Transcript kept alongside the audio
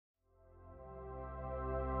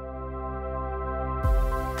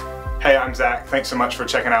Hey, I'm Zach. Thanks so much for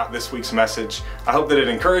checking out this week's message. I hope that it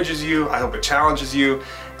encourages you, I hope it challenges you,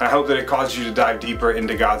 and I hope that it causes you to dive deeper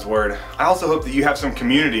into God's Word. I also hope that you have some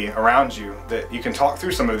community around you that you can talk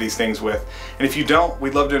through some of these things with. And if you don't,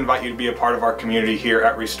 we'd love to invite you to be a part of our community here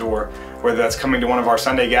at Restore, whether that's coming to one of our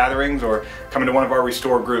Sunday gatherings or coming to one of our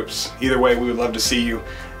Restore groups. Either way, we would love to see you.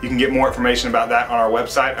 You can get more information about that on our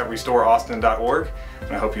website at restoreaustin.org,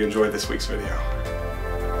 and I hope you enjoyed this week's video.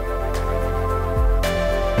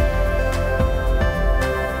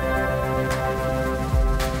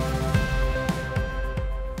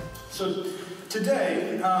 So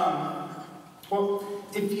today, well,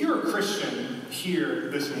 if you're a Christian here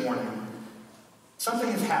this morning,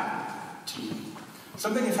 something has happened to you.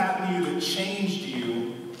 Something has happened to you that changed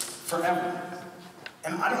you forever.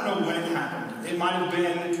 And I don't know when it happened. It might have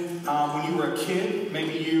been when you were a kid.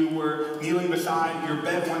 Maybe you were kneeling beside your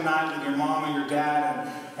bed one night with your mom or your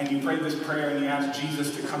dad, and you prayed this prayer and you asked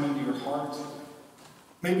Jesus to come into your heart.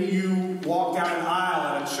 Maybe you walked down an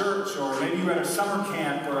aisle at a church, or maybe you were at a summer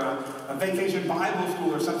camp or a vacation Bible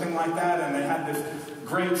school or something like that, and they had this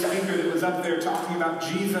great speaker that was up there talking about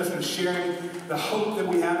Jesus and sharing the hope that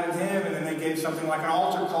we have in Him, and then they gave something like an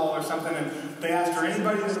altar call or something, and they asked for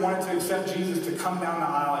anybody that wanted to accept Jesus to come down the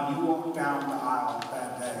aisle, and you walked down the aisle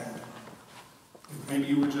that day. Maybe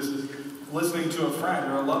you were just listening to a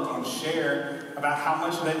friend or a loved one share about how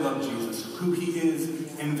much they love Jesus, who He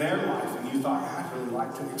is in their life, and you thought, I'd really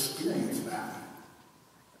like to experience that.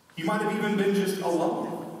 You might have even been just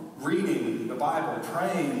alone, reading the Bible,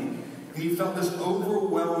 praying, and you felt this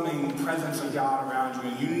overwhelming presence of God around you,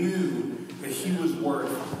 and you knew that He was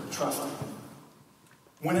worth trusting.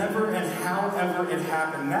 Whenever and however it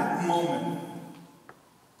happened, that moment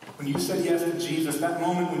when you said yes to Jesus, that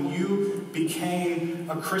moment when you became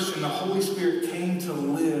a Christian, the Holy Spirit came to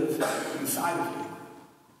live inside of you.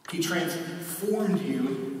 He transformed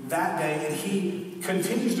you that day, and He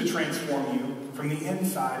continues to transform you from the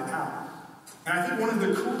inside out. And I think one of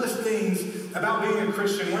the coolest things about being a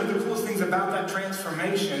Christian, one of the coolest things about that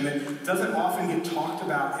transformation that doesn't often get talked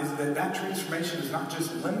about, is that that transformation is not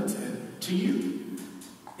just limited to you.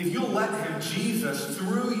 If you'll let Him, Jesus,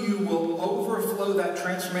 through you, will overflow that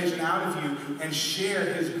transformation out of you and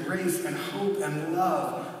share His grace and hope and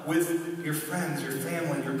love with your friends, your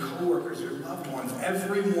family, your coworkers, your loved ones,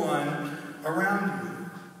 everyone around you.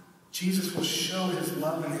 Jesus will show His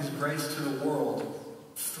love and His grace to the world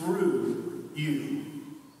through you.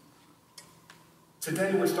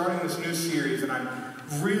 Today we're starting this new series, and I'm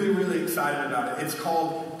really, really excited about it. It's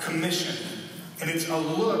called Commission. And it's a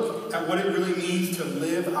look at what it really means to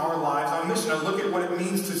live our lives on mission. A look at what it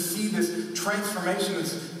means to see this transformation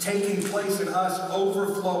that's taking place in us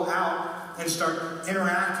overflow out and start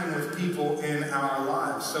interacting with people in our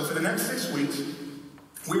lives. So for the next 6 weeks,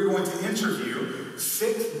 we're going to interview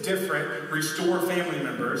 6 different Restore family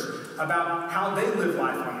members about how they live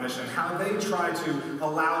life on mission, how they try to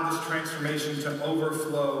allow this transformation to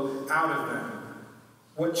overflow out of them,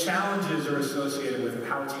 what challenges are associated with it,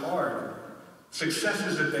 how it's hard,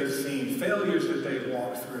 successes that they've seen, failures that they've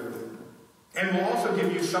walked through. And we'll also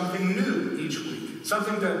give you something new each week,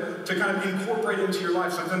 something to kind of incorporate into your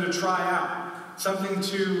life, something to try out, something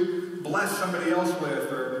to bless somebody else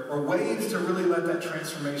with, or ways to really let that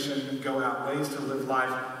transformation go out, ways to live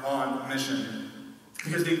life on mission.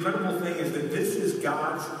 Because the incredible thing is that this is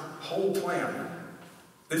God's whole plan.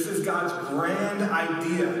 This is God's grand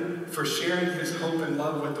idea for sharing His hope and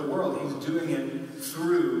love with the world. He's doing it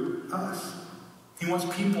through us. He wants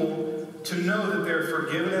people to know that they're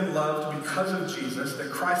forgiven and loved because of Jesus,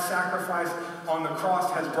 that Christ's sacrifice on the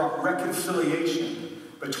cross has brought reconciliation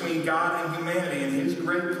between God and humanity, and His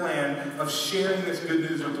great plan of sharing this good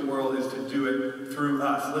news with the world is to do it through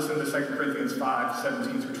us. Listen to 2 Corinthians 5,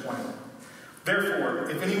 17 through 20.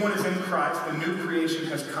 Therefore, if anyone is in Christ, the new creation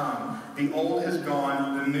has come. The old has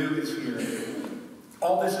gone, the new is here.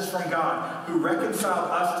 All this is from God, who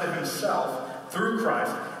reconciled us to Himself through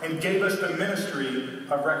Christ and gave us the ministry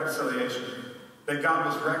of reconciliation. That God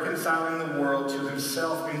was reconciling the world to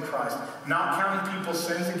Himself in Christ, not counting people's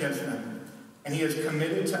sins against them. And He has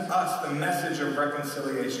committed to us the message of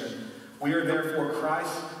reconciliation. We are therefore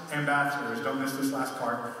Christ's ambassadors, don't miss this last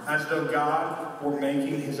part, as though God were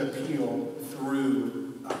making His appeal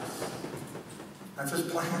through us. That's His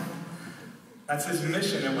plan. That's His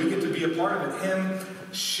mission, and we get to be a part of it. Him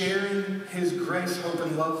sharing His grace, hope,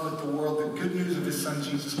 and love with the world. The good news of His Son,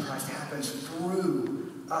 Jesus Christ, happens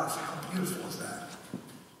through us. How beautiful is that?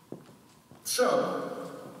 So,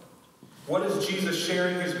 what does Jesus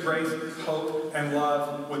sharing His grace, hope, and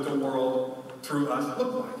love with the world through us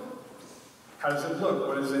look like? How does it look?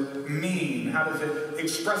 What does it mean? How does it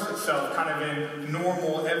express itself kind of in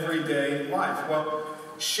normal, everyday life? Well,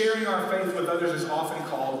 sharing our faith with others is often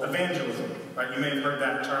called evangelism. Right? You may have heard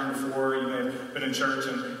that term before. You may have been in church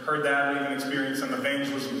and heard that, or even experienced some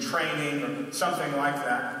evangelism training or something like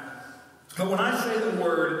that. But when I say the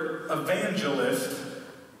word evangelist,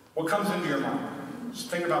 what comes into your mind?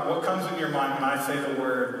 Just think about what comes into your mind when I say the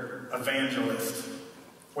word evangelist.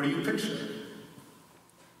 What do you picture?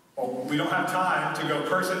 Well, we don't have time to go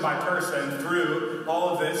person by person through all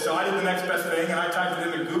of this, so I did the next best thing and I typed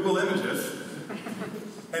it into Google Images.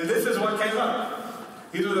 And this is what came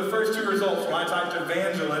up. These are the first two results when I typed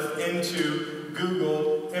evangelist into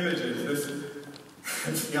Google Images.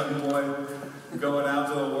 This young boy going out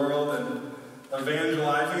to the world and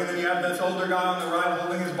evangelizing, and then you have this older guy on the right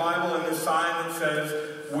holding his Bible and this sign that says,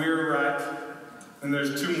 "We're right." And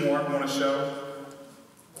there's two more I want to show.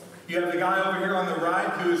 You have the guy over here on the right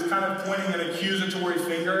who is kind of pointing an accusatory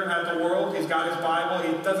finger at the world. He's got his Bible.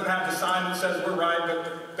 He doesn't have the sign that says we're right,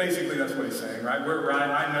 but basically that's what he's saying, right? We're right.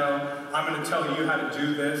 I know. I'm going to tell you how to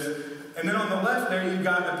do this. And then on the left there, you've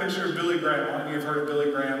got a picture of Billy Graham. A lot of you have heard of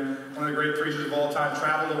Billy Graham, one of the great preachers of all time,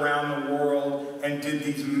 traveled around the world and did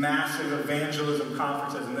these massive evangelism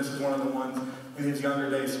conferences. And this is one of the ones in his younger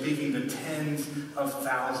days, speaking to tens of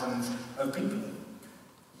thousands of people.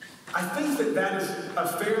 I think that that is a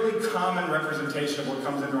fairly common representation of what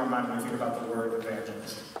comes into our mind when we think about the word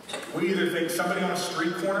evangelist. We either think somebody on a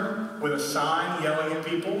street corner with a sign yelling at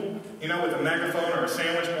people, you know, with a megaphone or a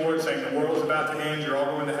sandwich board saying the world is about to end, you're all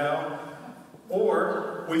going to hell.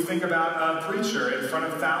 Or we think about a preacher in front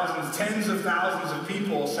of thousands, tens of thousands of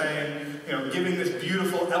people saying, you know, giving this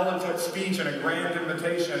beautiful, eloquent speech and a grand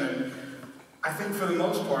invitation. And I think for the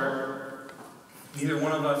most part,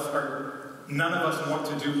 none of us want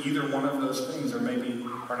to do either one of those things, or maybe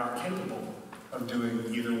are not capable of doing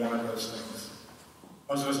either one of those things.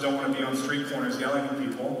 Most of us don't want to be on street corners yelling at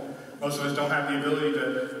people. Most of us don't have the ability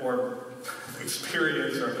to, or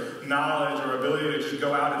experience, or knowledge, or ability to just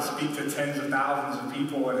go out and speak to tens of thousands of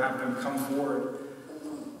people and have them come forward.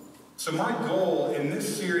 So my goal in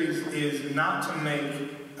this series is not to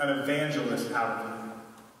make an evangelist out of you.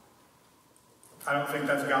 I don't think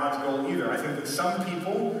that's God's goal either. I think that some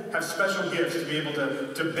people have special gifts to be able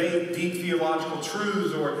to debate deep theological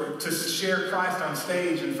truths or to share Christ on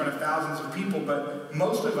stage in front of thousands of people, but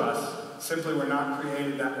most of us simply were not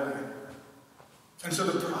created that way. And so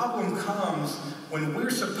the problem comes when we're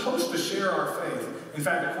supposed to share our faith. In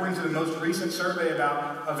fact, according to the most recent survey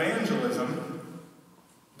about evangelism,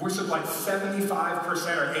 we're like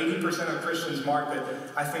 75% or 80% of Christians mark that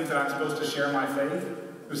I think that I'm supposed to share my faith.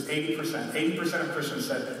 It was 80%. 80% of Christians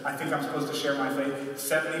said, I think I'm supposed to share my faith.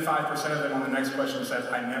 75% of them on the next question said,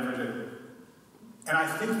 I never do. And I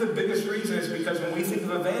think the biggest reason is because when we think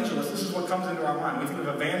of evangelists, this is what comes into our mind. We think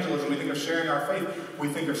of evangelism, we think of sharing our faith, we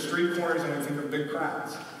think of street corners, and we think of big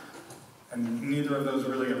crowds. And neither of those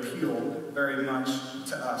really appeal very much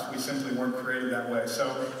to us. We simply weren't created that way.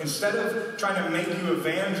 So instead of trying to make you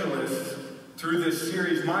evangelists through this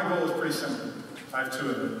series, my goal is pretty simple. I have two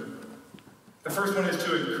of them. The first one is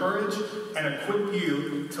to encourage and equip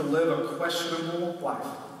you to live a questionable life.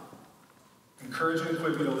 Encourage and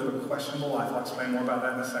equip you to live a questionable life. I'll explain more about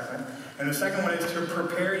that in a second. And the second one is to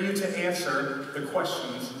prepare you to answer the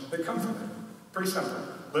questions that come from it. Pretty simple.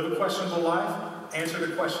 Live a questionable life, answer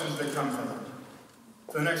the questions that come from it.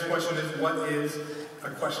 So the next question is, what is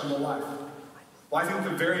a questionable life? Well, I think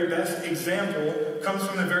the very best example comes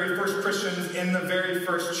from the very first Christians in the very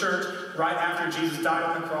first church right after Jesus died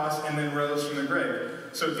on the cross and then rose from the grave.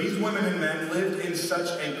 So these women and men lived in such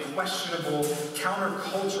a questionable,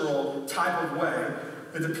 countercultural type of way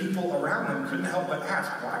that the people around them couldn't help but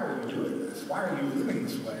ask, why are you doing this? Why are you living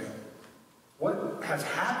this way? What has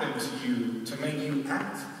happened to you to make you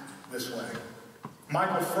act this way?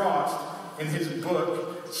 Michael Frost, in his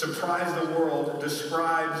book, Surprise the World,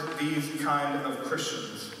 describes these kind of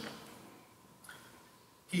Christians.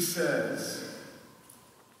 He says,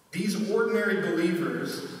 these ordinary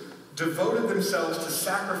believers devoted themselves to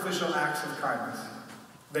sacrificial acts of kindness.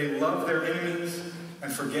 They loved their enemies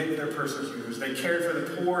and forgave their persecutors. They cared for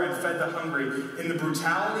the poor and fed the hungry. In the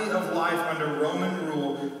brutality of life under Roman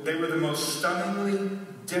rule, they were the most stunningly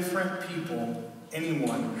different people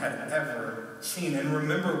anyone had ever seen. And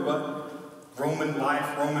remember what Roman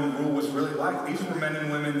life, Roman rule was really like. These were men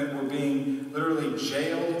and women that were being literally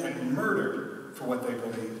jailed and murdered for what they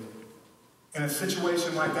believed. In a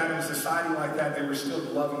situation like that, in a society like that, they were still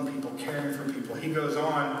loving people, caring for people. He goes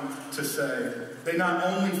on to say, they not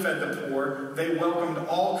only fed the poor, they welcomed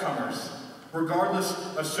all comers. Regardless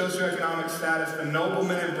of socioeconomic status, the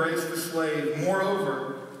nobleman embraced the slave.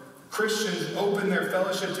 Moreover, Christians opened their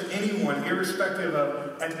fellowship to anyone, irrespective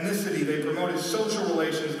of ethnicity. They promoted social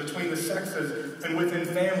relations between the sexes and within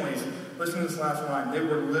families. Listen to this last line. They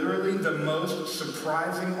were literally the most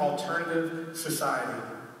surprising alternative society,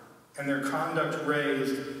 and their conduct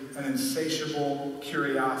raised an insatiable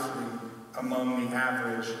curiosity among the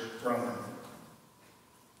average Roman.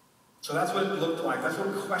 So that's what it looked like. That's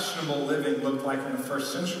what questionable living looked like in the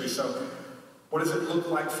first century. So what does it look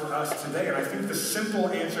like for us today? And I think the simple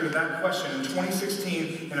answer to that question in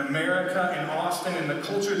 2016, in America, in Austin, in the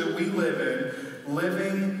culture that we live in,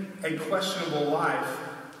 living a questionable life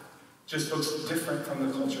just looks different from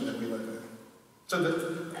the culture that we live in. So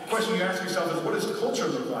the question you ask yourself is, what does culture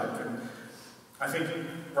look like? And I think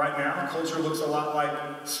right now, culture looks a lot like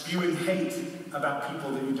spewing hate about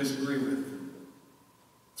people that you disagree with.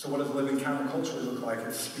 So what does living counterculturally look like?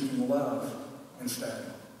 It's speaking love instead.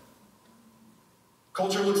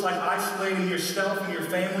 Culture looks like isolating yourself and your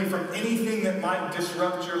family from anything that might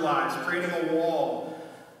disrupt your lives, creating a wall,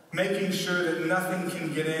 making sure that nothing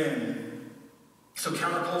can get in. So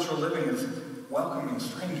countercultural living is welcoming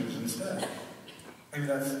strangers instead. Maybe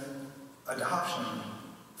that's adoption,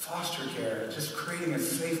 foster care, just creating a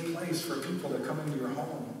safe place for people to come into your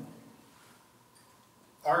home.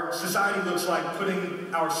 Our society looks like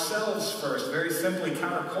putting ourselves first. Very simply,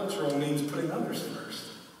 countercultural means putting others first.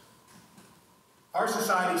 Our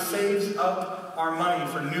society saves up our money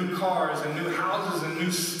for new cars and new houses and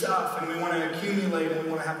new stuff, and we want to accumulate and we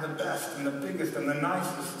want to have the best and the biggest and the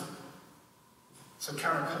nicest. So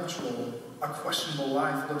countercultural, a questionable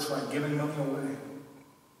life looks like giving money away.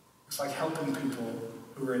 It's like helping people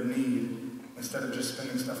who are in need instead of just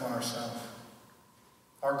spending stuff on ourselves.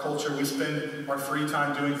 Our culture, we spend our free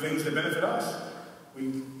time doing things that benefit us.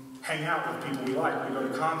 We hang out with people we like. We go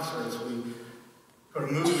to concerts. We go to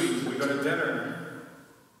movies. We go to dinner.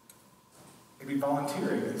 Maybe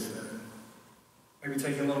volunteering instead. Maybe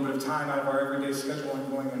taking a little bit of time out of our everyday schedule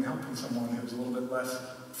and going and helping someone who's a little bit less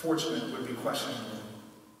fortunate would be questionable.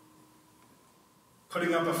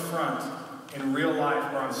 Putting up a front in real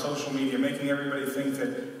life or on social media, making everybody think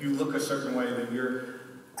that you look a certain way, that you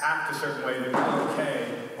act a certain way, that you're okay,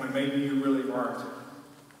 when maybe you really aren't.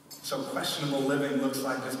 So questionable living looks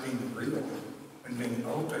like just being real and being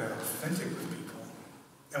open and authentic with people.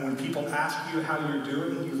 And when people ask you how you're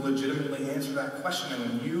doing, you legitimately answer that question. And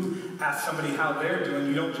when you ask somebody how they're doing,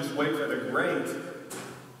 you don't just wait for the great.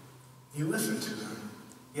 You listen to them.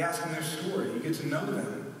 You ask them their story. You get to know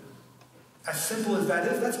them. As simple as that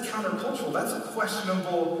is, that's countercultural. That's a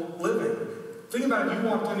questionable living. Think about it. You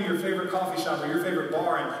walked into your favorite coffee shop or your favorite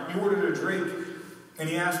bar and you ordered a drink and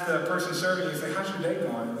you asked the person serving you, you say, how's your day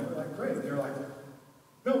going? And they were like, great. And you're like,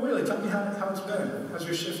 no, really, tell me how it's been. How's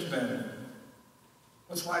your shift been?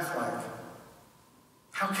 What's life like?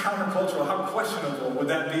 How countercultural, how questionable would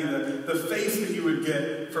that be? The face that you would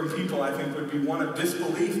get from people, I think, would be one of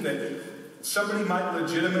disbelief that somebody might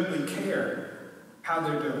legitimately care how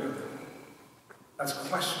they're doing. That's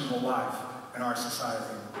questionable life in our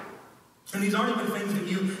society. And these aren't even things that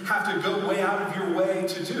you have to go way out of your way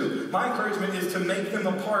to do. My encouragement is to make them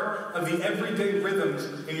a part of the everyday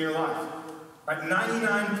rhythms in your life. Right?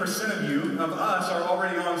 99% of you, of us, are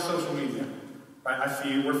already on social media. Right? I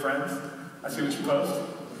see you, we're friends. I see what you post.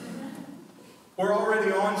 We're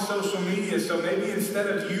already on social media, so maybe instead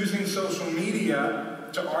of using social media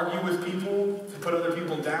to argue with people, to put other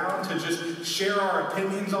people down, to just share our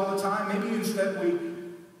opinions all the time, maybe instead we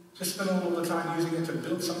just spend a little bit of time using it to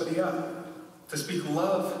build somebody up, to speak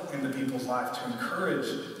love into people's lives, to encourage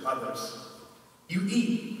others. You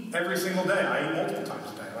eat every single day. I eat multiple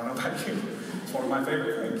times a day. I don't know about you. It's one of my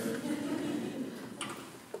favorite things.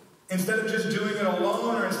 Instead of just doing it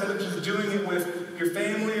alone, or instead of just doing it with your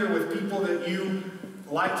family or with people that you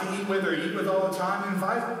like to eat with or eat with all the time,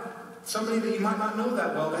 invite somebody that you might not know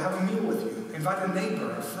that well to have a meal with you. Invite a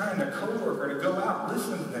neighbor, a friend, a coworker to go out,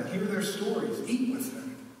 listen to them, hear their stories, eat with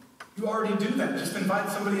them. You already do that. Just invite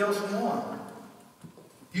somebody else along.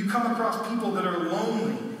 You come across people that are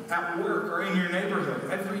lonely at work or in your neighborhood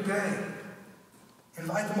every day.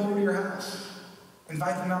 Invite them over to your house.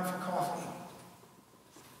 Invite them out for coffee.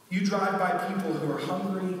 You drive by people who are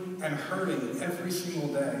hungry and hurting every single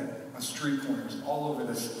day on street corners all over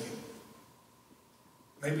the city.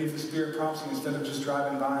 Maybe if the Spirit prompts you, instead of just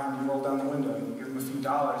driving by and you roll down the window and you give them a few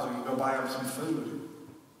dollars, or you go buy them some food.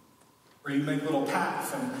 Or you make little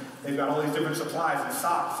packs and they've got all these different supplies and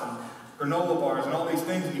socks and granola bars and all these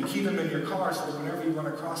things, and you keep them in your car so that whenever you run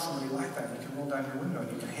across somebody like that, you can roll down your window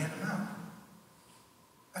and you can hand them out.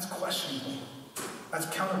 That's questionable. That's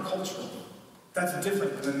countercultural. That's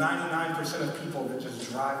different than the 99% of people that just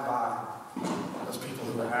drive by. Those people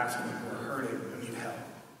who are asking, who are hurting, who need help.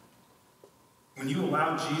 When you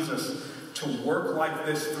allow Jesus to work like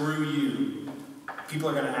this through you, people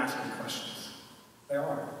are going to ask you questions. They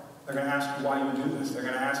are. They're going to ask you why you do this. They're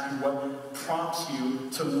going to ask you what prompts you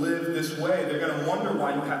to live this way. They're going to wonder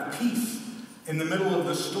why you have peace in the middle of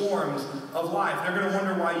the storms of life. They're going to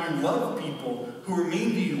wonder why you love people who are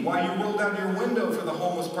mean to you, why you roll down your window for the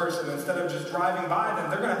homeless person instead of just driving by them.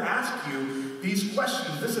 They're going to ask you these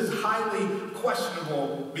questions. This is highly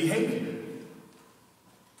questionable behavior.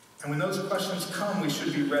 And when those questions come, we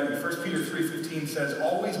should be ready. 1 Peter 3:15 says,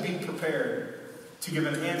 always be prepared to give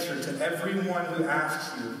an answer to everyone who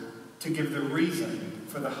asks you to give the reason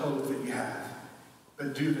for the hope that you have.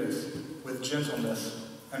 But do this with gentleness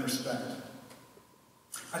and respect.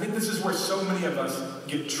 I think this is where so many of us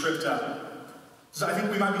get tripped up. So I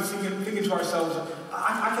think we might be thinking to ourselves,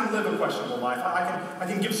 I can live a questionable life. I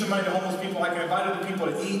can give some money to homeless people. I can invite other people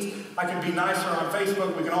to eat. I can be nicer on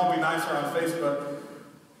Facebook. We can all be nicer on Facebook.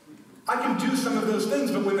 I can do some of those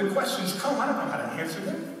things, but when the questions come, I don't know how to answer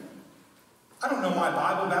them. I don't know my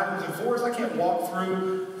Bible backwards and forwards. I can't walk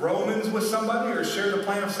through Romans with somebody or share the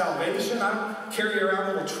plan of salvation. I don't carry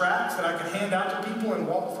around little tracts that I can hand out to people and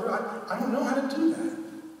walk through. I don't know how to do that.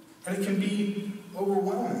 And it can be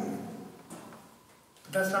overwhelming.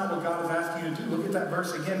 But that's not what God is asking you to do. Look at that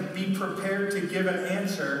verse again. Be prepared to give an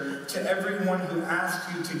answer to everyone who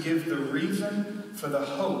asks you to give the reason for the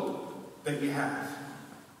hope that you have.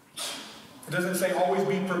 It doesn't say always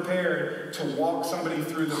be prepared to walk somebody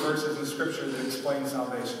through the verses in Scripture that explain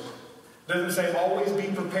salvation. It doesn't say always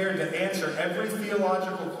be prepared to answer every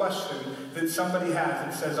theological question that somebody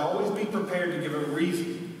has. It says always be prepared to give a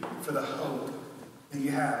reason for the hope that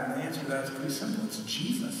you have. And the answer to that is pretty simple. It's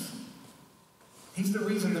Jesus. He's the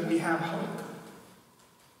reason that we have hope.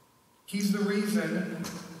 He's the reason,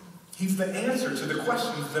 he's the answer to the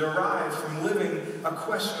questions that arise from living a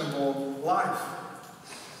questionable life.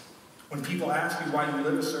 When people ask you why you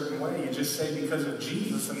live a certain way, you just say because of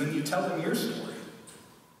Jesus, and then you tell them your story.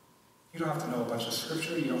 You don't have to know a bunch of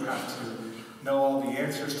scripture. You don't have to know all the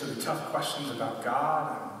answers to the tough questions about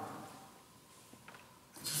God.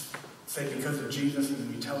 Just say because of Jesus, and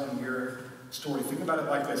then you tell them your story. Think about it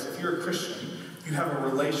like this. If you're a Christian, you have a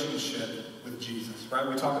relationship with Jesus, right?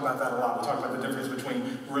 We talk about that a lot. We talk about the difference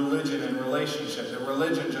between religion and relationship. That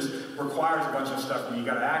religion just requires a bunch of stuff from you. You've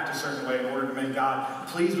got to act a certain way in order to make God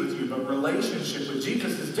pleased with you. But relationship with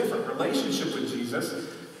Jesus is different. Relationship with Jesus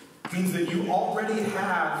means that you already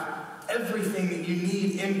have everything that you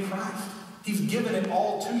need in Christ. He's given it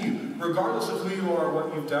all to you, regardless of who you are or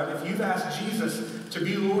what you've done. If you've asked Jesus to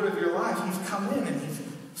be Lord of your life, he's come in and he's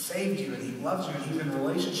saved you and he loves you and he's in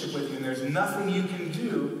relationship with you. And there's nothing you can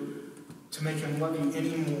do to make him love you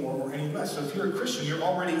any more or any less. So if you're a Christian, you're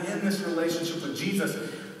already in this relationship with Jesus.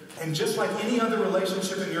 And just like any other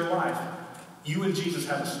relationship in your life, you and Jesus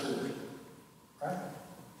have a story. Right?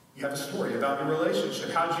 You have a story about your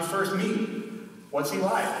relationship. How did you first meet? What's he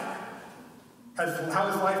like? How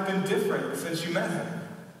has life been different since you met him?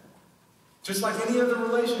 Just like any other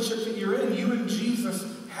relationship that you're in, you and Jesus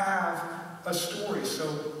have a story. So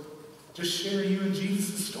just share you and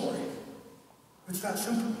Jesus' story. It's that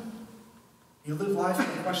simple. You live life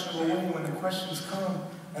in a questionable way. When the questions come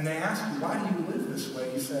and they ask you, why do you live this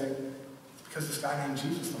way? You say, it's because this guy named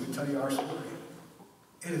Jesus. Let me tell you our story.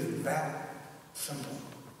 It is that simple.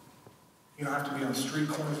 You don't have to be on street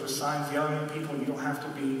corners with signs yelling at people. You don't have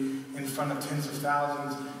to be in front of tens of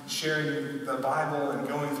thousands sharing the Bible and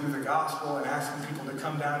going through the gospel and asking people to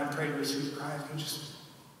come down and pray to receive Christ. You just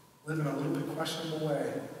live in a little bit questionable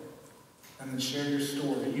way and then share your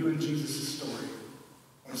story, you and Jesus' story,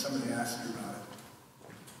 when somebody asks you about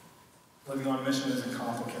it. Living on mission isn't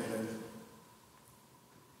complicated,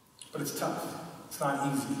 but it's tough. It's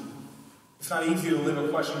not easy. It's not easy to live a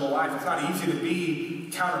questionable life. It's not easy to be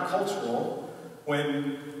countercultural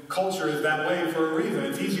when culture is that way for a reason.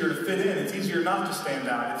 It's easier to fit in. It's easier not to stand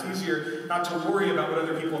out. It's easier not to worry about what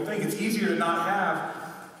other people think. It's easier to not have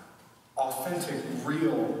authentic,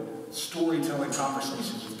 real, storytelling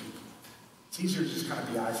conversations with people. It's easier to just kind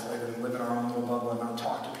of be isolated and live in our own little bubble and not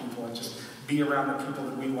talk to people and just be around the people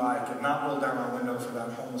that we like and not roll down our window for that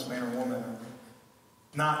homeless man or woman.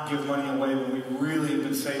 Not give money away when we really have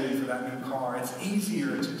been saving for that new car. It's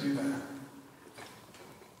easier to do that.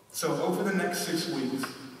 So over the next 6 weeks,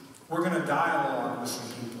 we're going to dialogue with some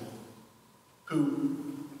people who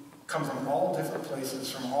come from all different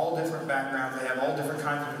places, from all different backgrounds. They have all different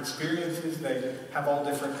kinds of experiences. They have all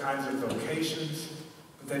different kinds of vocations.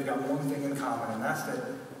 But they've got one thing in common, and that's that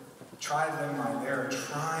try them right. They're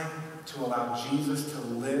trying to allow Jesus to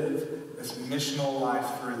live this missional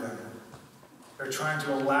life through them. They're trying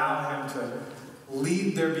to allow him to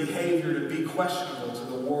lead their behavior to be questionable to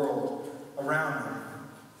the world around them.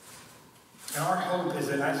 And our hope is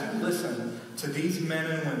that as you listen to these men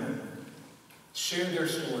and women share their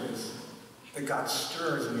stories, that God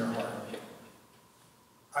stirs in your heart.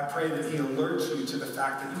 I pray that he alerts you to the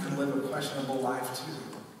fact that you can live a questionable life too.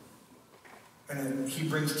 And then he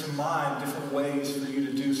brings to mind different ways for you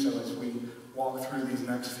to do so as we walk through these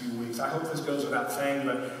next few weeks. I hope this goes without saying,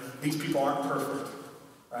 but these people aren't perfect,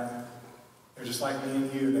 right? They're just like me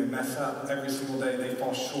and you. They mess up every single day. They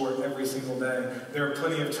fall short every single day. There are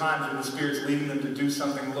plenty of times when the Spirit's leading them to do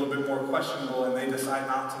something a little bit more questionable and they decide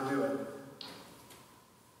not to do it.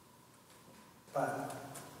 But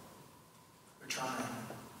they're trying.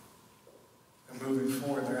 They're moving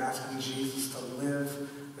forward. They're asking Jesus to live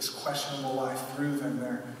this questionable life through them.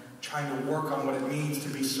 They're trying to work on what it means to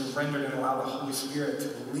be surrendered and allow the Holy Spirit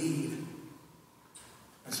to lead.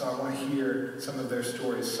 And so I want to hear some of their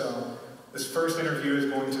stories. So this first interview is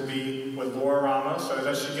going to be with Laura Ramos. So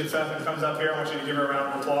as she gets up and comes up here, I want you to give her a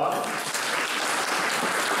round of applause.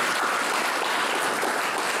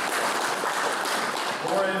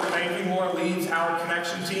 Laura is amazing. Laura leads our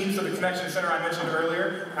Connection team. So the Connection Center I mentioned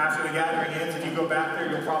earlier, after the gathering ends, if you go back there,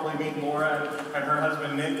 you'll probably meet Laura and her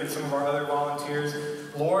husband Nick and some of our other volunteers.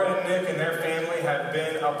 Laura and Nick and their family have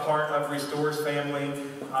been a part of Restore's family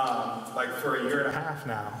like for a year and a half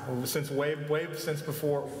now, since way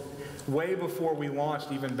before we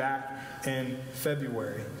launched, even back in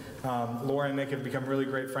February. Laura and Nick have become really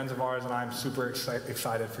great friends of ours, and I'm super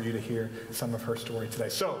excited for you to hear some of her story today.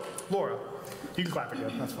 So, Laura, you can clap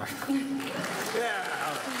again, that's fine. Yeah.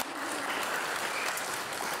 All right.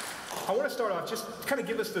 I want to start off, just kind of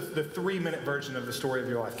give us the 3-minute version of the story of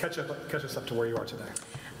your life. Catch us up to where you are today.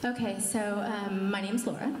 Okay, so my name's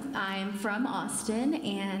Laura. I'm from Austin,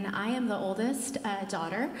 and I am the oldest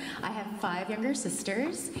daughter. I have 5 younger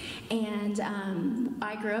sisters, and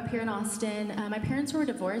I grew up here in Austin. My parents were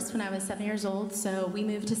divorced when I was 7 years old, so we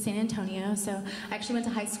moved to San Antonio. So I actually went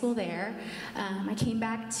to high school there. I came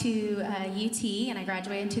back to UT, and I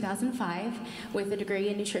graduated in 2005 with a degree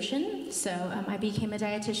in nutrition. So I became a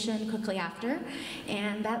dietitian quickly after,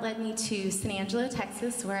 and that led me to San Angelo,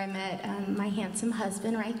 Texas, where I met my handsome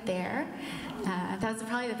husband right there. That was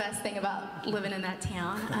probably the best thing about living in that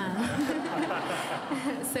town.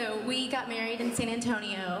 So we got married in San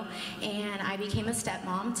Antonio, and I became a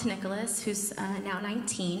stepmom to Nicholas, who's now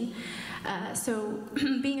 19. So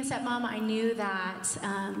being a stepmom, I knew that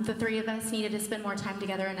the 3 of us needed to spend more time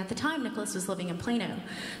together, and at the time, Nicholas was living in Plano.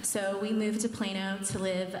 So we moved to Plano to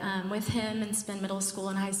live with him and spend middle school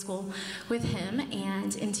and high school with him.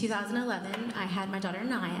 And in 2011, I had my daughter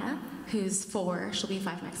Naya, who's 4, she'll be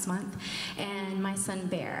 5 next month, and my son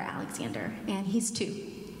Bear, Alexander, and he's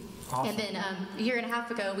 2. Awesome. And then a year and a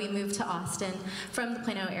half ago, we moved to Austin from the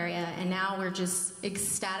Plano area, and now we're just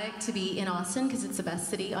ecstatic to be in Austin because it's the best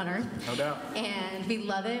city on earth. No doubt. And we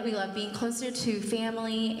love it. We love being closer to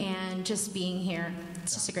family and just being here.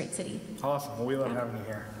 It's just a great city. Awesome. Well, we love having you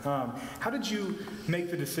here. How did you make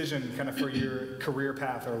the decision kind of for your career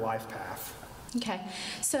path or life path? Okay,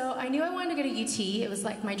 so I knew I wanted to go to UT. It was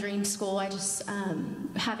like my dream school. I just,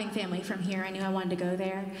 having family from here, I knew I wanted to go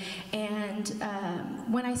there. And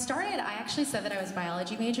when I started, I actually said that I was a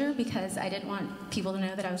biology major because I didn't want people to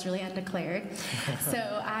know that I was really undeclared.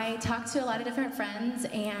 So I talked to a lot of different friends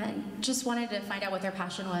and just wanted to find out what their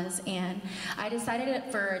passion was. And I decided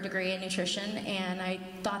for a degree in nutrition, and I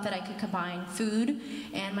thought that I could combine food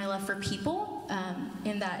and my love for people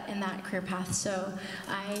in that career path. So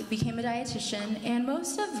I became a dietitian, and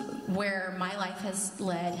most of where my life has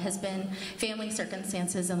led has been family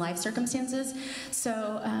circumstances and life circumstances.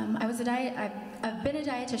 So I've been a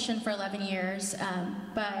dietitian for 11 years,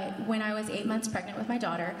 but when I was 8 months pregnant with my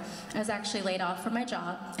daughter, I was actually laid off from my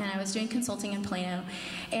job, and I was doing consulting in Plano.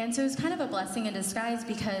 And so it was kind of a blessing in disguise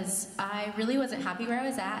because I really wasn't happy where I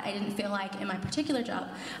was at. I didn't feel like in my particular job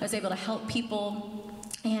I was able to help people.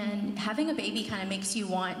 And having a baby kind of makes you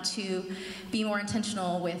want to be more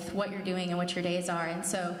intentional with what you're doing and what your days are. And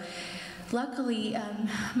so luckily,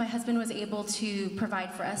 my husband was able to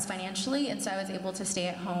provide for us financially, and so I was able to stay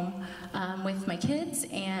at home with my kids.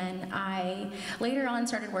 And I later on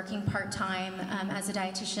started working part-time as a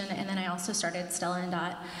dietitian, and then I also started Stella &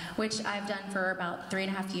 Dot, which I've done for about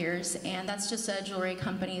 3.5 years. And that's just a jewelry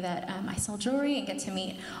company that I sell jewelry and get to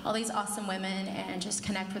meet all these awesome women and just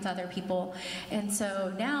connect with other people. And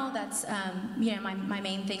so now that's, my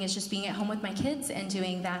main thing is just being at home with my kids and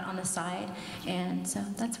doing that on the side. And so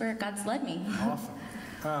that's where God's led me.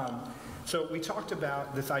 Awesome. So we talked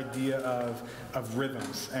about this idea of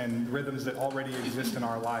rhythms and rhythms that already exist in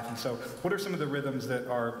our life. And so what are some of the rhythms that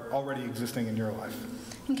are already existing in your life?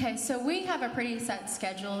 Okay, so we have a pretty set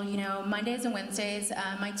schedule. You know, Mondays and Wednesdays,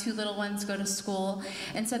 my 2 little ones go to school,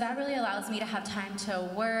 and so that really allows me to have time to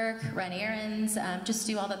work, run errands, just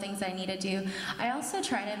do all the things I need to do. I also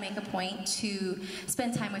try to make a point to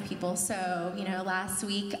spend time with people. So, you know, last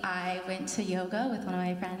week I went to yoga with one of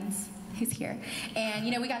my friends. Who's here, and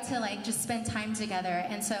you know, we got to like just spend time together,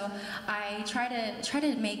 and so I try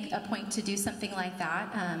to make a point to do something like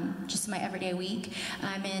that, just my everyday week.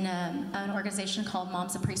 I'm in an organization called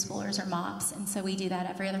Moms of Preschoolers, or MOPS, and so we do that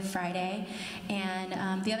every other Friday.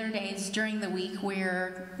 And the other days during the week,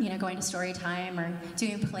 we're going to story time or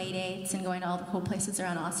doing play dates and going to all the cool places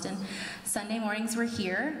around Austin. Sunday mornings we're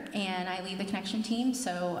here, and I lead the Connection team,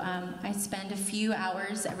 so I spend a few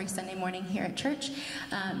hours every Sunday morning here at church,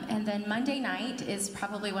 and then Monday night is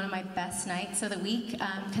probably one of my best nights of the week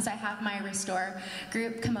because I have my Restore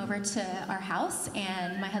group come over to our house,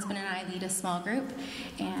 and my husband and I lead a small group,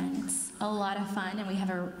 and it's a lot of fun, and we have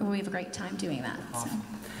a great time doing that. Awesome.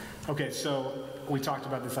 So. Okay, so we talked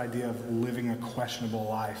about this idea of living a questionable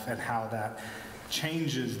life and how that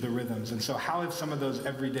changes the rhythms. And so how have some of those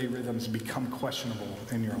everyday rhythms become questionable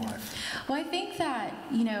in your life? Well, I think that,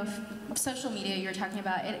 social media you're talking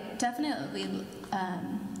about, it definitely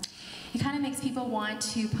it kind of makes people want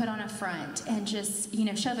to put on a front and just,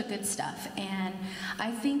 show the good stuff. And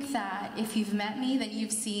I think that if you've met me, then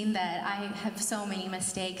you've seen that I have so many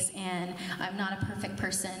mistakes and I'm not a perfect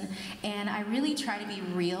person. And I really try to be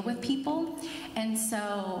real with people. And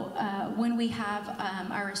so when we have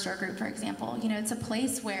our Restore group, for example, it's a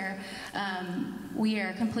place where we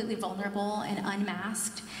are completely vulnerable and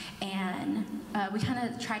unmasked. And we kind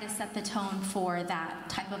of try to set the tone for that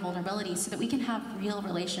type of vulnerability so that we can have real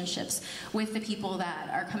relationships with the people that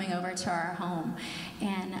are coming over to our home.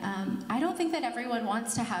 And I don't think that everyone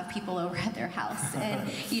wants to have people over at their house and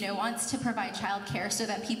wants to provide childcare so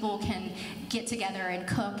that people can get together and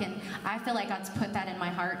cook. And I feel like God's put that in my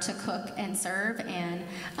heart to cook and serve.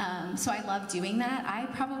 And so I love doing that. I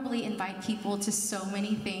probably invite people to so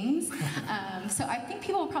many things. So I think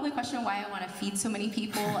people will probably question why I want to feed so many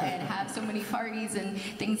people and have so many parties and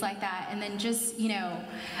things like that. And then just,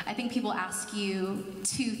 I think people ask you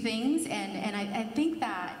 2 things, and I think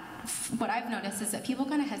that what I've noticed is that people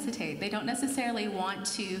kind of hesitate. They don't necessarily want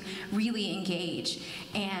to really engage.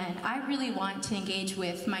 And I really want to engage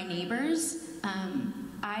with my neighbors.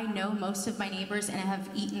 I know most of my neighbors and I have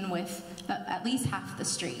eaten with at least half the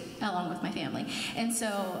street along with my family. And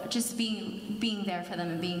so just being there for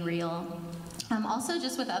them and being real. Also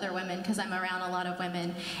just with other women, because I'm around a lot of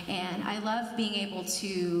women, and I love being able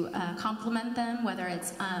to compliment them, whether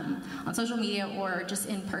it's on social media or just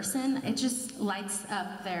in person. It just lights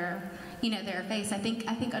up their face. I think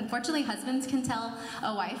unfortunately husbands can tell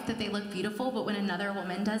a wife that they look beautiful, but when another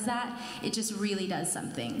woman does that, it just really does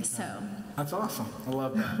something. So that's awesome. I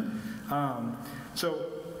love that. So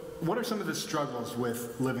what are some of the struggles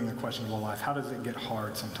with living a questionable life? How does it get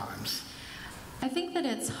hard sometimes? I think that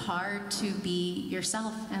it's hard to be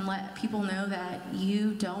yourself and let people know that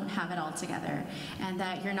you don't have it all together and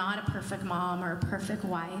that you're not a perfect mom or a perfect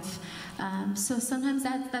wife. So sometimes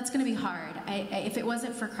that's going to be hard. If it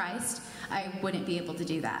wasn't for Christ, I wouldn't be able to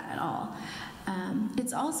do that at all.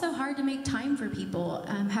 It's also hard to make time for people.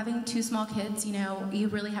 Having 2 small kids, you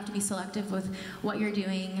really have to be selective with what you're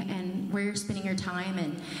doing and where you're spending your time.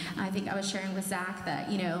 And I think I was sharing with Zach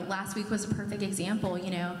that, last week was a perfect example,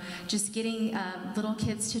 just getting little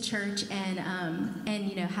kids to church and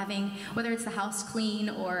having, whether it's the house clean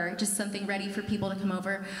or just something ready for people to come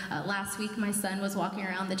over. Last week, my son was walking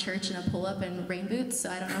around the church in a pull-up and rain boots, so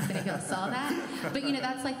I don't know if any of y'all saw that. But,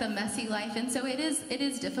 that's like the messy life. And so it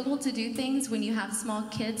is difficult to do things when you have small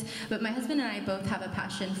kids, but my husband and I both have a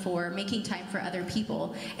passion for making time for other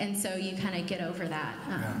people, and so you kind of get over that.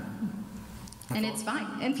 And it's fine,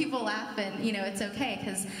 and people laugh, and it's okay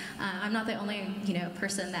because I'm not the only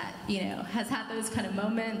person that has had those kind of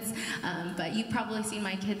moments. But you've probably seen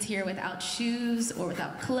my kids here without shoes or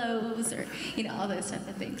without clothes or all those type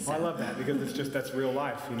of things. So. Well, I love that because that's real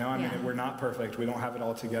life. I mean, we're not perfect. We don't have it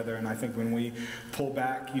all together, and I think when we pull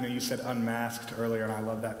back, you said unmasked earlier, and I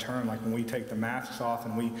love that term. Like when we take the masks off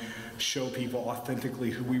and we show people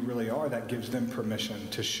authentically who we really are, that gives them permission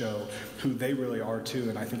to show who they really are too.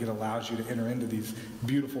 And I think it allows you to enter into these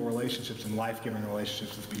beautiful relationships and life-giving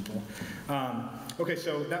relationships with people. Okay,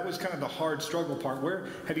 so that was kind of the hard struggle part. Where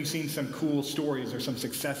have you seen some cool stories or some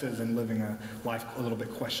successes in living a life a little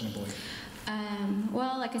bit questionably?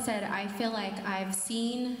 Well, like I said, I feel like I've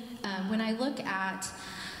seen, when I look at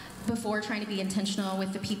before trying to be intentional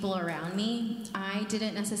with the people around me, I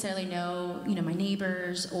didn't necessarily know, my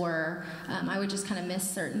neighbors, or I would just kind of miss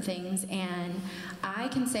certain things. And I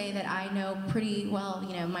can say that I know pretty well,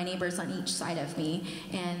 my neighbors on each side of me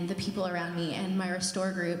and the people around me and my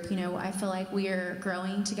Restore group. I feel like we're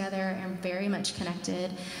growing together and very much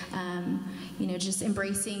connected. Just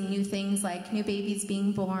embracing new things like new babies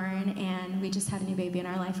being born, and we just had a new baby in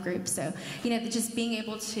our life group. So, just being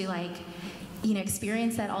able to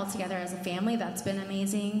experience that all together as a family, that's been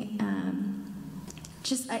amazing.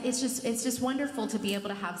 It's just wonderful to be able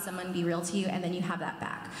to have someone be real to you, and then you have that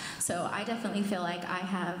back. So I definitely feel like I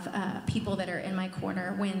have people that are in my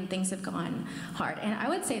corner when things have gone hard. And I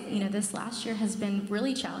would say, this last year has been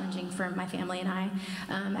really challenging for my family and I.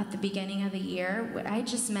 At the beginning of the year, I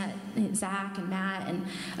just met Zach and Matt and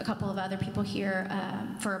a couple of other people here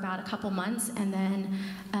for about a couple months, and then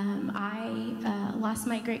I lost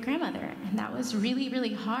my great-grandmother, and that was really,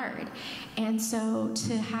 really hard. And so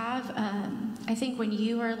to have, I think when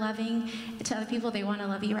you are loving to other people, they want to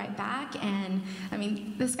love you right back. And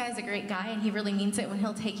this guy's a great guy, and he really means it when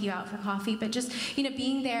he'll take you out for coffee. But just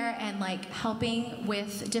being there and helping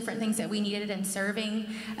with different things that we needed and serving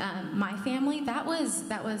my family, that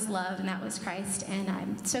was love, and that was Christ. And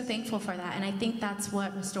I'm so thankful for that. And I think that's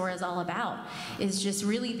what Restore is all about, is just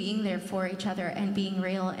really being there for each other and being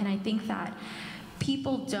real. And I think that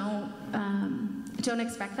people don't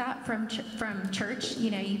expect that from church.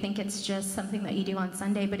 You think it's just something that you do on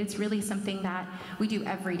Sunday, but it's really something that we do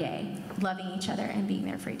every day, loving each other and being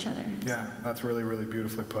there for each other. Yeah, that's really, really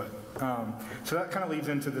beautifully put. So that kind of leads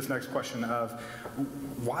into this next question of,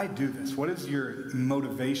 why do this? What is your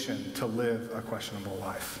motivation to live a questionable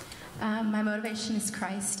life? My motivation is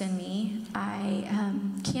Christ and me. I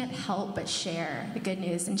can't help but share the good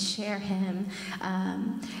news and share Him.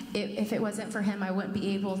 If it wasn't for Him, I wouldn't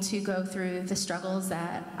be able to go through the struggles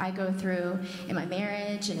that I go through in my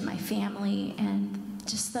marriage and in my family, and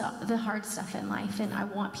just the hard stuff in life. And I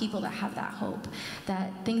want people to have that hope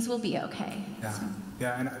that things will be okay. Yeah. So.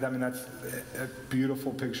 Yeah, and that's a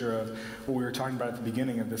beautiful picture of what we were talking about at the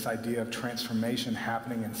beginning, of this idea of transformation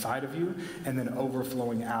happening inside of you and then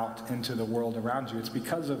overflowing out into the world around you. It's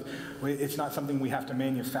because it's not something we have to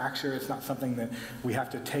manufacture. It's not something that we have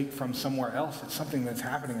to take from somewhere else. It's something that's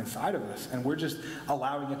happening inside of us, and we're just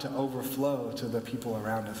allowing it to overflow to the people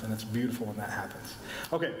around us, and it's beautiful when that happens.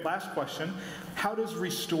 Okay, last question. How does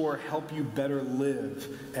Restore help you better live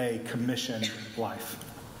a commissioned life?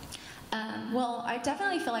 Well, I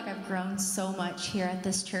definitely feel like I've grown so much here at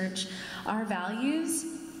this church. Our values,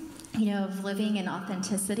 of living in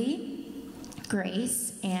authenticity,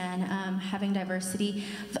 grace, and having diversity,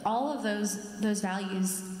 all of those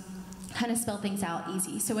values kind of spell things out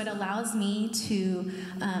easy. So it allows me to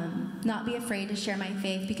not be afraid to share my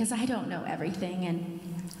faith, because I don't know everything, and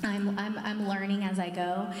I'm learning as I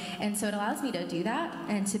go. And so it allows me to do that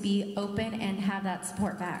and to be open and have that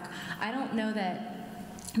support back. I don't know that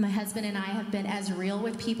my husband and I have been as real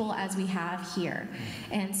with people as we have here.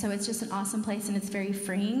 And so it's just an awesome place, and it's very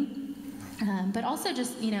freeing. But also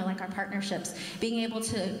just, our partnerships, being able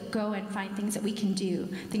to go and find things that we can do,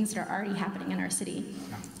 things that are already happening in our city.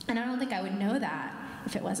 And I don't think I would know that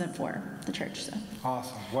if it wasn't for the church. So.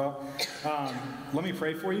 Awesome. Well, let me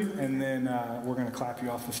pray for you, and then we're going to clap you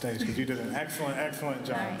off the stage, because you did an excellent, excellent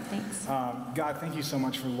job. All right, thanks. God, thank you so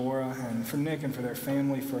much for Laura and for Nick and for their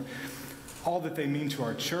family, for all that they mean to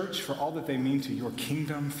our church, for all that they mean to your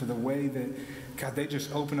kingdom, for the way that, God, they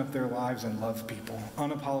just open up their lives and love people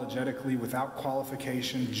unapologetically, without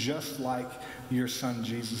qualification, just like your son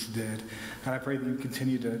Jesus did. And I pray that you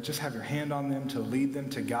continue to just have your hand on them, to lead them,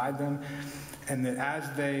 to guide them, and that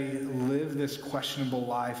as they live this questionable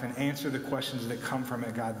life and answer the questions that come from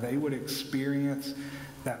it, God, they would experience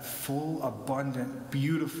that full, abundant,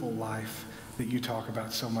 beautiful life that you talk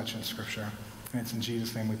about so much in Scripture. And it's in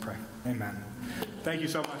Jesus' name we pray. Amen. Thank you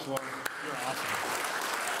so much, Lord. You're awesome.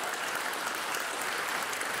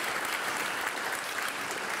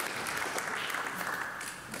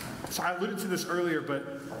 So I alluded to this earlier,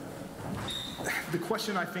 but the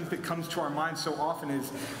question I think that comes to our mind so often is,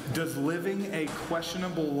 does living a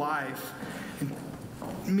questionable life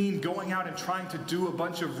mean going out and trying to do a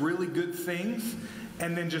bunch of really good things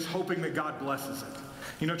and then just hoping that God blesses it?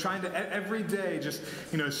 Trying to every day just,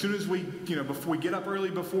 as soon as we, before we get up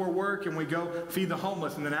early before work and we go feed the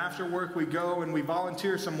homeless, and then after work we go and we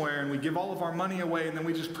volunteer somewhere and we give all of our money away, and then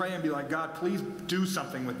we just pray and be like, God, please do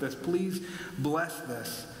something with this. Please bless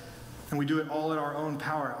this. and we do it all in our own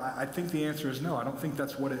power? I think the answer is no. I don't think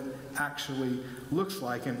that's what it actually looks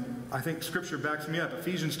like. And I think Scripture backs me up.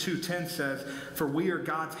 Ephesians 2:10 says, "For we are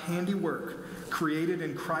God's handiwork, created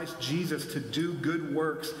in Christ Jesus to do good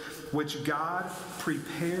works, which God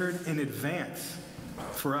prepared in advance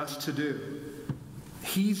for us to do."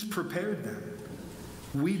 He's prepared them.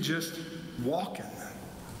 We just walk in them.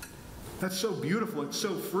 That's so beautiful. It's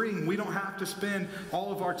so freeing. We don't have to spend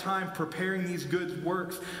all of our time preparing these good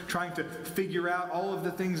works, trying to figure out all of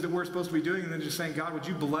the things that we're supposed to be doing, and then just saying, God, would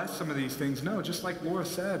you bless some of these things? No, just like Laura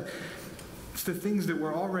said, it's the things that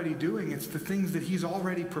we're already doing. It's the things that He's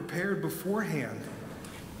already prepared beforehand.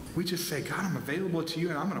 We just say, God, I'm available to you,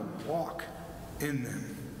 and I'm going to walk in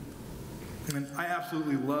them. And I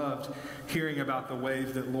absolutely loved hearing about the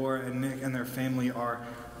ways that Laura and Nick and their family are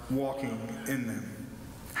walking in them.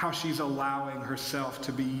 How she's allowing herself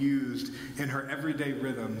to be used in her everyday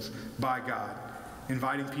rhythms by God.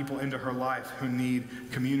 Inviting people into her life who need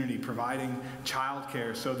community, providing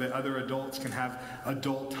childcare so that other adults can have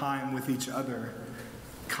adult time with each other.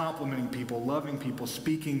 Complimenting people, loving people,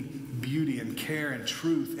 speaking beauty and care and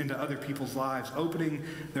truth into other people's lives, opening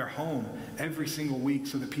their home every single week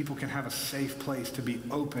so that people can have a safe place to be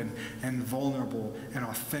open and vulnerable and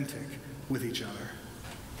authentic with each other.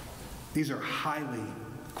 These are highly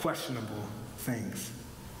questionable things.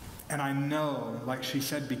 And I know, like she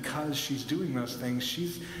said, because she's doing those things,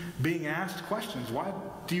 she's being asked questions. Why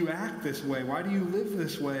do you act this way? Why do you live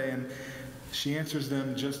this way? And she answers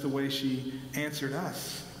them just the way she answered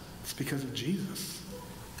us. It's because of Jesus.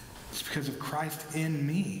 It's because of Christ in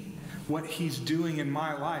me. What He's doing in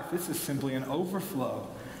my life. This is simply an overflow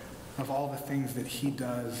of all the things that He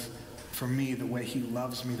does for me, the way He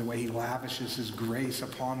loves me, the way He lavishes His grace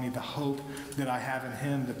upon me, the hope that I have in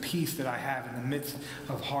Him, the peace that I have in the midst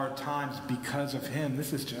of hard times because of Him.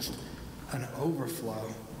 This is just an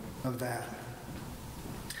overflow of that.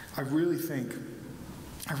 I really think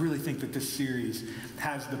that this series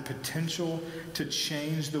has the potential to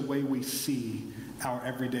change the way we see our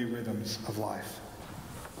everyday rhythms of life.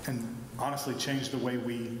 And honestly, change the way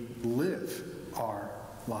we live our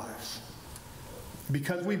lives.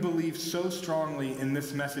 Because we believe so strongly in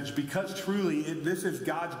this message, because truly this is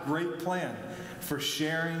God's great plan for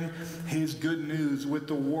sharing His good news with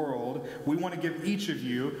the world, we want to give each of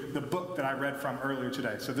you the book that I read from earlier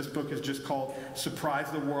today. So this book is just called Surprise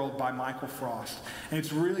the World by Michael Frost. And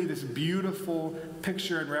it's really this beautiful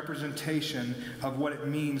picture and representation of what it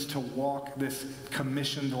means to walk this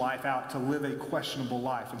commissioned life out, to live a questionable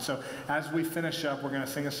life. And so as we finish up, we're going to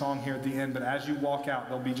sing a song here at the end, but as you walk out,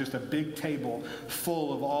 there'll be just a big table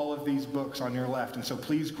full of all of these books on your left. And so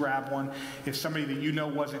please grab one. If somebody that you know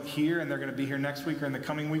wasn't here and they're going to be here next week or in the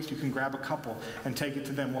coming weeks, you can grab a couple and take it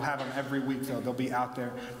to them. We'll have them every week, though. They'll be out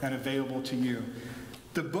there and available to you.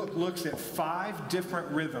 The book looks at 5 different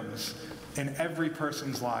rhythms in every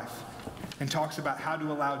person's life and talks about how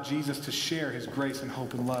to allow Jesus to share His grace and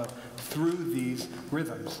hope and love through these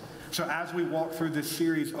rhythms. So as we walk through this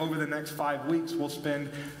series over the next 5 weeks, we'll spend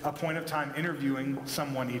a point of time interviewing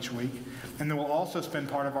someone each week. And then we'll also spend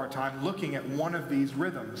part of our time looking at one of these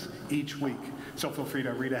rhythms each week. So feel free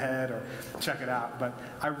to read ahead or check it out. But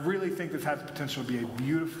I really think this has the potential to be a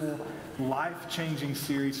beautiful, life-changing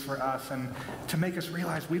series for us and to make us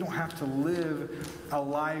realize we don't have to live a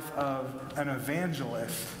life of an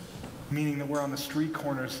evangelist, meaning that we're on the street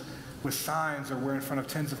corners with signs or we're in front of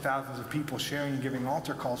tens of thousands of people sharing and giving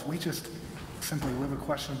altar calls. We just simply live a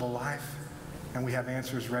questionable life, and we have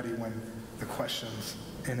answers ready when the questions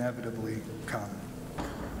inevitably come.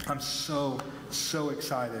 I'm so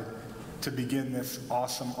excited to begin this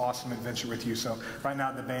awesome adventure with you. So right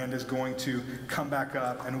now the band is going to come back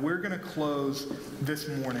up, and we're going to close this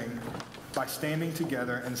morning by standing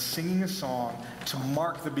together and singing a song to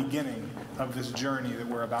mark the beginning of this journey that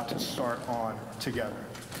we're about to start on together.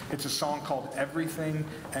 It's a song called Everything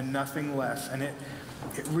and Nothing Less, and it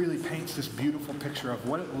really paints this beautiful picture of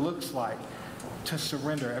what it looks like to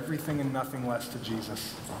surrender everything and nothing less to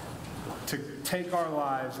Jesus. To take our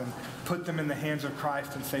lives and put them in the hands of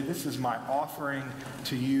Christ and say, this is my offering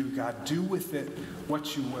to you, God. Do with it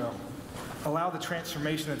what you will. Allow the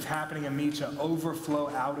transformation that's happening in me to overflow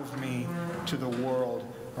out of me to the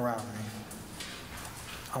world around me.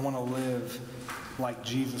 I want to live like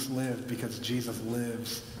Jesus lived because Jesus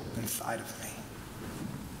lives inside of me.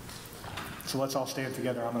 So let's all stand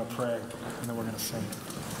together. I'm going to pray, and then we're going to sing.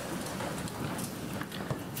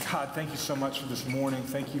 God, thank you so much for this morning.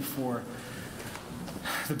 Thank you for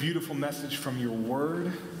the beautiful message from your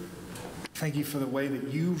word. Thank you for the way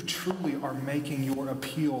that you truly are making your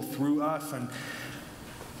appeal through us, and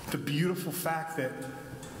the beautiful fact that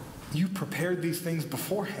You prepared these things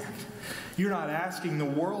beforehand. You're not asking the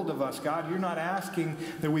world of us, God. You're not asking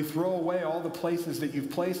that we throw away all the places that you've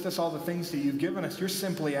placed us, all the things that you've given us. You're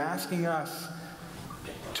simply asking us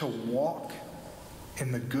to walk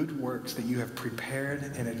in the good works that you have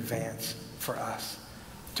prepared in advance for us.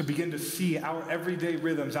 To begin to see our everyday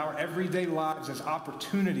rhythms, our everyday lives as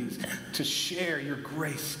opportunities to share your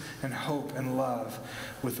grace and hope and love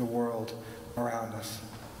with the world around us.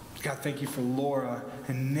 God, thank you for Laura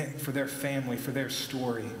and Nick, for their family, for their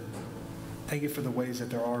story. Thank you for the ways that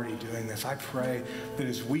they're already doing this. I pray that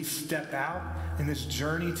as we step out in this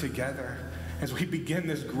journey together, as we begin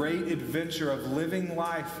this great adventure of living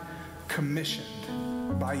life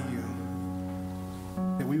commissioned by you,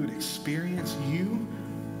 that we would experience you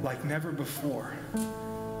like never before.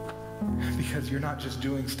 Because you're not just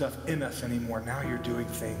doing stuff in us anymore. Now you're doing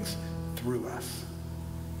things through us.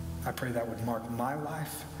 I pray that would mark my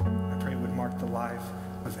life. I pray it would mark the life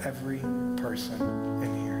of every person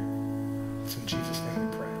in here. It's in Jesus'